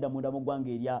yatuuse dda munda mu ggwanga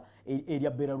erya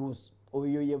Belarus.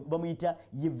 Oyo bamuyita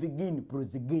Yevgeny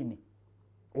Prigozhin.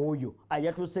 Oyo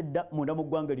ayatuuse dda munda mu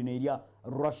ggwanga lino erya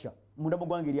Russia, munda mu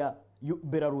ggwanga erya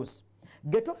Belarus.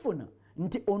 Getofuna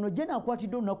nti ono gye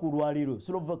naakwatidde olunaku olwaleero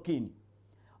Slovakin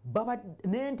baba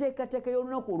n'enteekateeka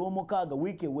y'olunaku olw'omukaaga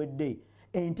wiiki ewedde.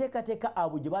 Enteekateeka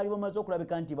abo gye baali bamaze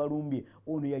okulabika nti balumbye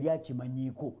ono yali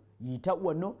akimanyiiko yita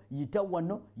wano yita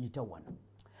wano yita wano.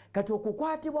 Kati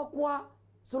okukwatibwa kwa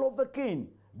Slovakin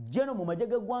jeno mu magye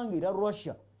g'eggwanga erya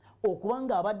Russia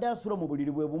okubanga abadde asula mu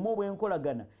buliri bwe bumu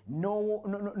obwenkolagana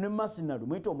ne Masinalu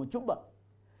mwita Omucuba.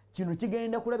 Kino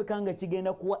kigenda kulabika nga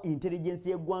kigenda kuwa intelligence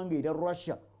y'eggwanga erya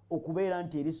Russia okubeera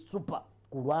nti eri super.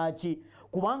 Kulwaki?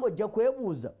 Kubanga ojja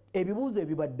kwebuuza ebibuuzo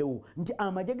ebibaddewo nti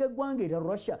amagye g'eggwanga erya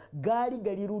Russia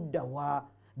gali ludda wa?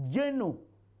 Jeno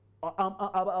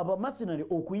Abamasinale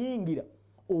okuyingira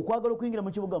okwagala okuyingira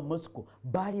mu kibuga Moscow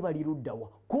bali ludda wa?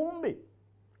 Kumbe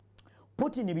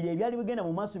Putin bili ebyali bigenda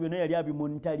mu maaso byonna yali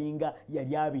abimonitalinga,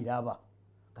 yali abiraba.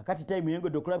 Kakati time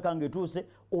yengedde okulabika nga etuuse,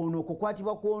 ono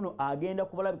okukwatibwa kw'ono agenda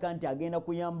kubalabika nti agenda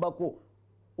kuyambako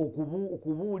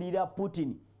okubuulira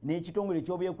Putin n'ekitongole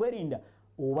eky'ebyokwerinda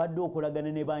obadde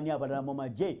okolagana ne baani abalala mu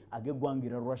magye ag'eggwanga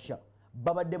erya Russia.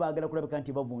 Babadde baagala kulabika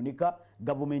nti bavuunika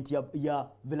gavumenti ya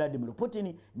Vladimir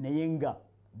Putin naye nga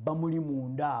bamuli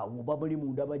munda awo, bamuli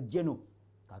munda bajjeno.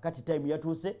 Kakati time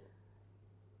yatuuse,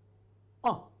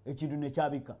 ekintu ne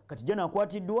kyabika. Kati jeno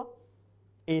akwatiddwa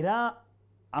era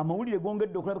amawulire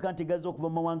gongedde okulabika nti gazze okuva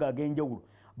mu mawanga ag'enjawulo.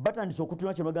 Batandise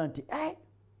okutula kye baga nti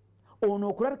ono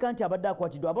okulabika nti abadde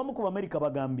akwatiddwa. Abamu ku Amerika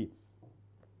bagambye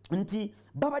nti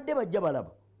babadde bajja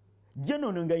balaba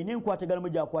jeno nga ine enkwataganamu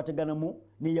gyakwataganamu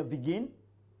ne Yevgeny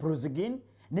Prigozhin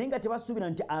naye nga tebasuubira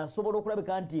nti asobola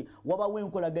okulabika nti wabawo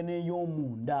enkolagana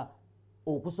ey'omunda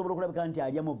okusobola okulabika nti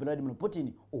alya mu Vladimir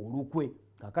Putin olukwe.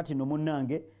 Kakati no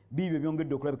munnange biibyo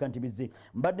byongedde okulabika nti bizze.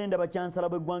 Mbadde ndaba kyansala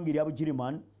bw'eggwanga erya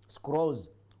Bugiriman Scrolls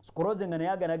nga naye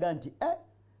aganaga nti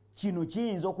kino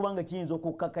kiyinza okuba nga kiyinza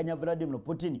okukkakanya Vladimir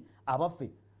Putin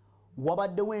abaffe.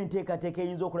 Wabaddewo enteekateeka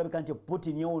eyinza okulabika nti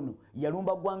Putin ono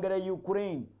yalumba ggwanga lya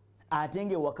Ukraine ate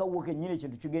nga ewaka wo kennyini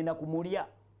ekintu kigenda kumulya.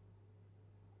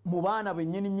 Mu baana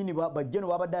bennyini bajjeno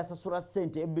babadde asasula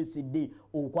ssente ABCD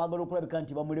okwagala okulabika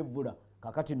nti bamulevula.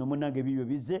 Kakati no munnange biibyo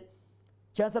bizze.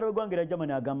 Chancellor w'eggwanga erya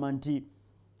Germany agamba nti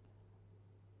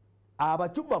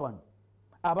Abacuba bano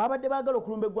ababadde baagala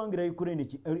okulumba eggwanga erya Ukraine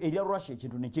erya Russia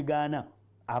ekintu ne kigaana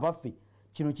abaffe.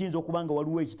 Kino kiyinza okuba nga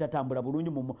waliwo ekitatambula bulungi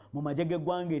mu magye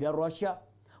g'eggwanga erya Russia,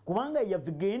 kubanga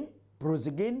Yevgeny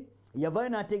Prigozhin yavaayo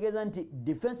n'ategeeza nti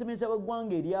defense minister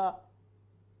w'eggwanga erya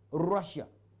Russia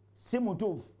si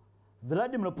mutuufu.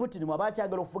 Vladimir Putin mwaba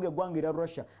akyagala okufuga eggwanga erya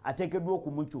Russia ateekeddwa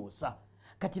okumukyusa.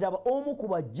 Kati laba omu ku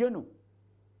bajjeno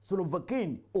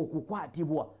Slovakian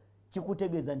okukwatibwa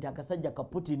kikutegeeza nti akasajja ka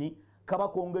Putin kaba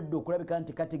kongedde okulabika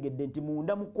nti kategedde nti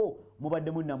munda muko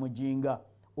mubaddemu namujinga.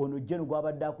 Ono jeno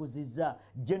gwabadde akuzizza,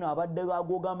 jeno abadde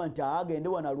agogamba nti agende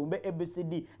wano alumbe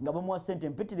ABCD nga bamuwa ssente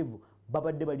mpitirivu,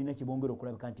 babadde balina kibongero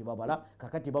okulabika nti babala.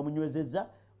 Kakati bamunywezezza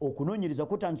okunoonyereza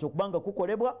kutandisa okubanga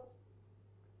kukolebwa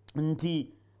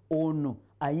nti ono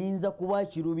ayinza kuba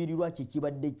kiruubirirwa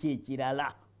kibadde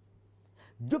kyekirala.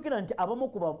 Jjukira nti abamu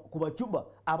ku Bacuba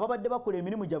ababadde bakola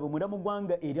emirimu gyabwe munda mu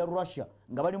ggwanga erya Russia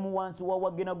nga bali mu wansi wa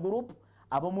Wagner Group,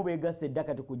 abamu beegasse dda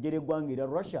kati kujjera eggwanga erya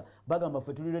Russia bagamba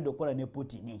ffe tuliredde okukola ne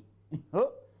Putin.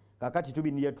 Kakati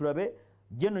tubinirira tulabe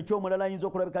jeno ky'omulala ayinza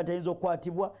okulabika nti ayinza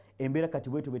okukwatibwa. Embeera kati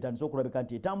bwetu betandise okulabika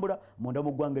nti etambula munda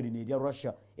mu ggwanga lino erya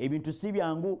Russia. Ebintu si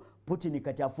byangu. Putin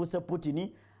kati afuuse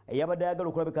Putin eyabadde ayagala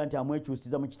okulabika nti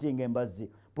amwekyusiza mu kitenga embazzi.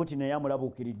 Putin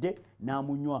yamulabuukiridde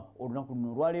n'amunywa olunaku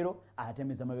luno olwaleero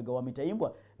atemeza mabega wa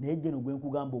mitayimbwa. Naye jeno gwe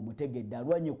nkugamba omutegedde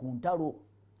alwanye ku ntalo,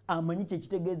 amanyi kye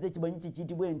kitegeeza ekimanyi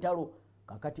kiyitibwa entalo.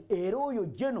 Kakati era oyo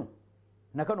jeno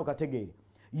nakano kategeere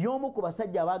y'omu ku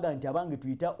basajja abaaga nti abange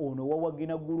tuyita ono wa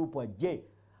Wagner Group ajje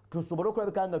tusobole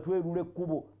okulabika nga twerula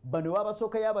ekkubo bano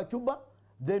babasooka y'Abacuba,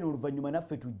 then oluvannyuma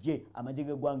naffe tujje amagye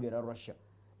g'eggwanga erya Russia.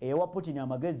 Ewa Putin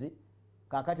amagezi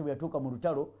kakati bwe yatuuka mu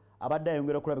lutalo abadde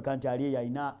ayongera okulabika nti ali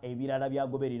yalina ebirala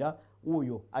byagoberera.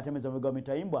 Oyo atemeza mabega wa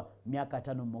mitayimbwa myaka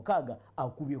 5-6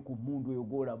 akubye ku mmundu oyo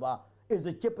gw'olaba.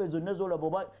 Ezo cepe zonna z'olaba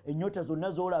oba ennyota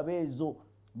zonna z'olaba ezo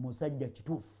musajja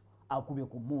kituufu akubye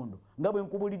ku mmundu. Nga bwe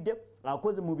nkubulidde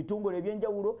akoze mu bitongole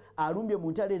eby'enjawulo, alumbye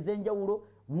mu ntalo ez'enjawulo.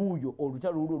 Wuuyo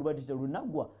olutalo lulwo olubadde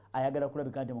terunaggwa ayagala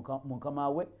kulabika nti mukama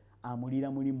we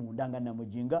amulira muli munda nga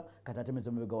namujinga kati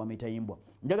atemeza mabega wa mitayimbwa.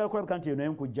 Njagala kulabika nti naye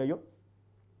nkujjayo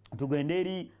tugende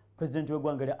eri president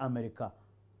w'eggwanga lya America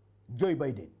Joe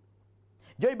Biden.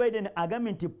 Joe Biden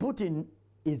agambye nti Putin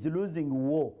is losing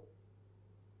war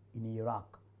in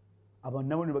Iraq. Abantu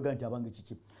nabo ne bagamba nti abange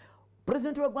kiki.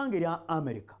 President w'eggwanga lya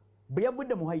America bwe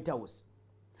yavudde mu White House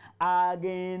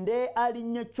agende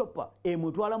alinnya chopper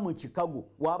emutwala mu Chicago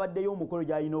wabaddeyo omukolo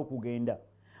gy'alina okugenda.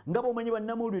 Nga bw'omanyi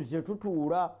bannamawulire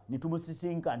tetutuula ne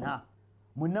tumusisinkana.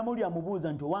 Munnamawulire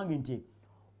amubuuza nti owange nti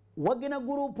Wagner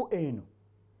Group eno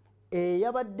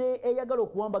eyabadde eyagala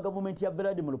okuwamba gavumenti ya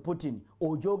Vladimir Putin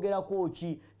ojogerako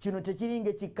ki? Kino tekiringa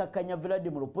ekikkakkanya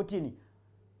Vladimir Putin.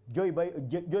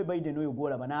 Joe Biden oyo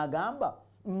gw'olaba n'agamba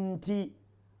nti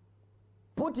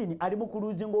Putin ali mu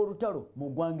kuluzinga olutalo mu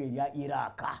ggwanga erya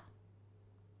Iraq.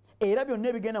 era byonna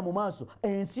ebigenda mu maaso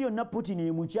ensi yonna Putin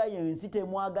emukyaye ensi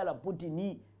temwagala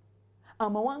Putin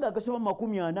amawanga agasoba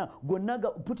 40 gonna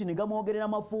Putin gamwogerera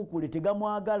mafuukule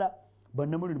tegamwagala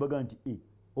bannamuliro baga nti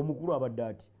omukulu abadde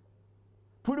ati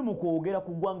tuli mu kwogera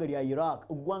ku ggwanga lya Iraq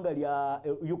ggwanga lya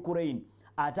Ukraine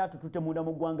ate atutute munda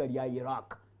mu ggwanga lya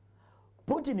Iraq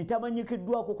Putin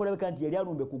tamanyikiddwako okulabika nti yali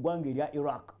alumbe ku ggwanga erya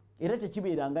Iraq era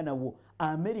tekibeeranga nawo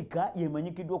Amerika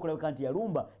yemanyikiddwa okulabika nti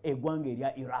yalumba eggwanga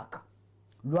erya Iraq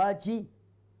lwaki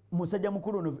musajja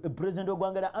mukulu ono president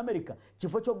w'eggwanga lya Amerika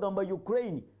kifo ky'okugamba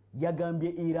Ukraine yagambye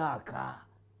Iraq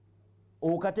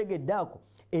okategeddaako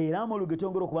era amolu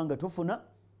getongera okubanga tufuna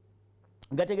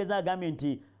gategeeza agambye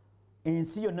nti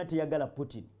ensi yonna teyagala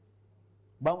Putin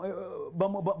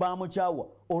bamukyawa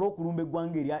olw'okulumba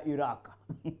eggwanga erya Iraq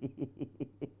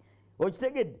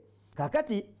okitegedde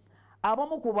kakati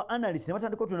abamu ku ba analyst ne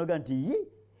batandika otunoga nti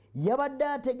yabadde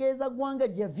ategeeza ggwanga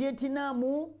lya Vietnam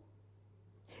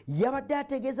yabadde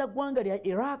ategeeza ggwanga lya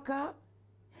Iraq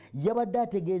yabadde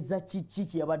ategeeza kiki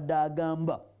kyeyabadde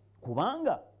agamba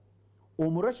kubanga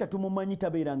omurusha tumumanyi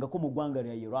tabeerangako mu ggwanga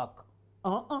lya Iraq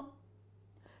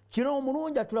kino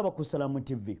omulungi atulaba ku Salamu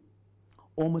TV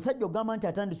omusajja ogamba nti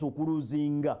atandise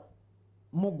okuluzinga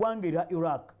mu ggwanga erya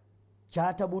Iraq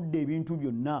kyatabudde ebintu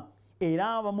byonna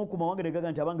era abamu ku mawanga ne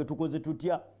gaga nti abange tukoze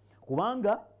tutya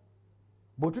kubanga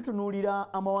bwe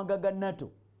tutunuulira amawanga ga NATO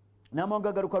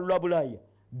n'amawanga ga lukalu lwa Bulaaya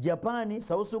Japan,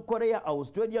 South Korea,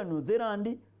 Australia, New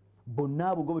Zealand bonna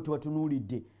abo bwe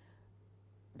tubatunuulidde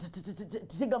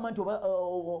tisigamba nti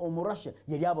omurusha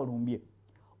yali abalumbye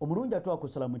omulungi atwala ku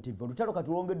Salamu TV olutalo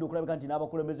katulongedde okulabika nti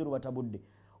n'abakulembeze lubatabudde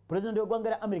president w'eggwanga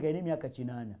lya Amerika yina emyaka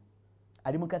 8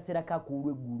 ali mu kaseera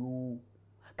kakuulwa eggulu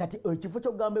kati ekifo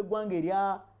ky'okugamba eggwanga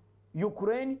erya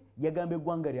Ukraine yagamba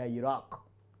eggwanga lya Iraq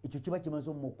ekyo kiba kimaze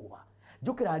omukuba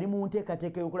jukira ali mu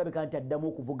nteekateeka y'okulabika nti addamu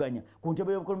okuvuganya ku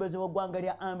ntebe y'obukulembeze bw'eggwanga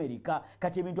lya Amerika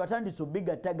kati ebintu atandise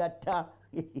obigattagatta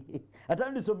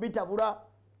atandise obitabula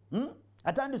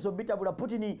atandise obitabula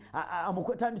Putin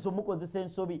atandise omukozesa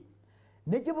ensobi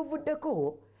negye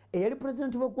buvuddeko eyali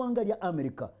president w'eggwanga lya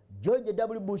Amerika George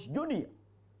W. Bush Jr.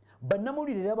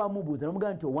 bannamulirira bamubuuza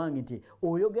n'omugamba nti owange nti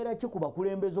oyogera ki ku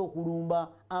bakulembeze okulumba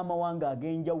amawanga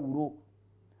ag'enjawulo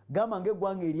gamba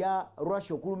ng'eggwanga erya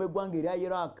Russia okulumba eggwanga erya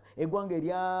Iraq eggwanga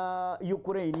erya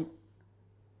Ukraine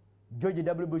George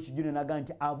W. Bush Jr. n'agamba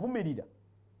nti avumirira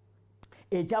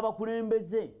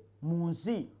ekyabakulembeze mu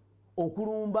nsi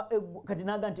okulumba kati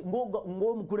n'agamba nti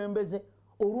ng'omukulembeze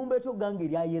olumba ekyo eggwanga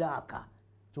erya Iraq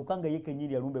kyokka nga ye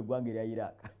kenyini yalumba eggwanga erya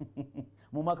Iraq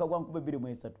mu mwaka gwa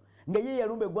 2023 nga ye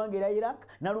yalumba eggwanga erya Iraq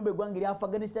n'alumba eggwanga erya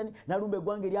Afghanistan n'alumba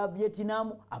eggwanga erya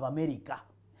Vietnam Abamerika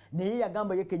naye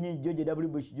yagamba ye kenyini George W.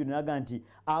 Bush Jr. n'agamba nti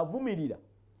avumirira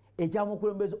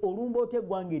ekyamukulembeze olumba otya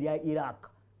eggwanga erya Iraq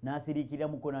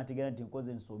n'asiriikiriramuko n'ategeera nti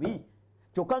nkoze ensobi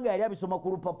kyokka nga yali abisoma ku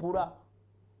lupapula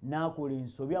n'akola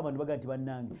ensobi abantu baga nti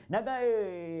bannange naga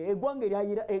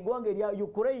eggwanga erya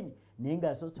Ukraine naye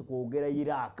ng'asoose kwogera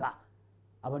Iraq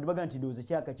abantu baga nti ndowooza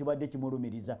ekyaka kibadde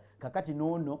kimulumiriza kakati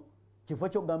noono kifo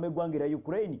ky'okugamba eggwanga erya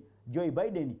Ukraine Joe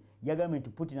Biden yagambye nti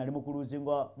Putin ali mu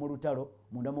kuluzingwa mu lutalo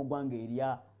munda mu ggwanga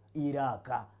erya Iraq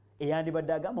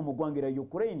eyandibadde agamba mu ggwanga erya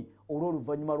Ukraine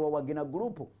olw'oluvannyuma lwa Wagner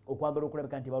Group okwagala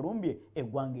okulabika nti balumbye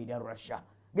eggwanga erya Russia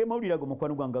gemawulire ago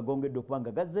mukwano gwange agongedde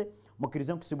okubanga gazze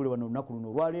mukkirize nkusibule wano olunaku luno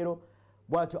olwaleero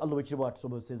bwatyo Allah bwe kiri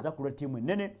bwatusobozesezza ku lwa ttiimu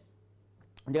ennene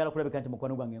njagala kulabika nti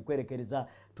mukwano gwange nkwerekereza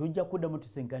tujja kuddamu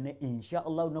tusinkane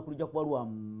inshallah olunaku lujja kuba lwa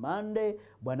Monday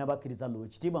bwana bakkiriza Allah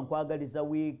ekitiibwa nkwagaliza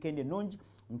weekend ennungi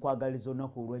nkwagaliza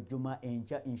olunaku olw'ejjuma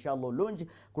enkya inshallah olungi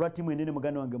ku lwa ttiimu ennene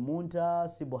muganda wange Munta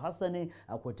Sibu Hassani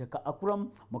akweteka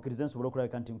Akram mukkirize nsobole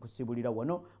okulabika nti nkusibulira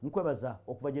wano nkwebaza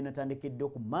okuva gye natandikiddeo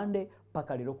ku Monday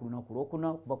paka leero ku lunaku lwokuna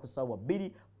okuva ku ssaawa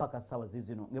 2 paka ssaawa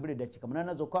zizino ng'ebula eddakiika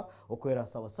 8 zokka okuwera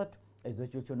ssaawa 3 ezo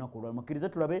ekyo kyonna kulwa mukkirize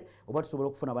tulabe oba tusobola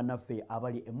okufuna bannaffe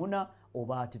abali emuna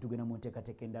oba titugenda mu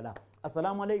nteekateeka endala.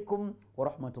 Assalamu alaikum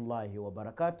warahmatullahi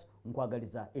wabarakatu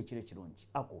nkwagaliza ekiro ekirungi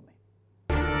akuume.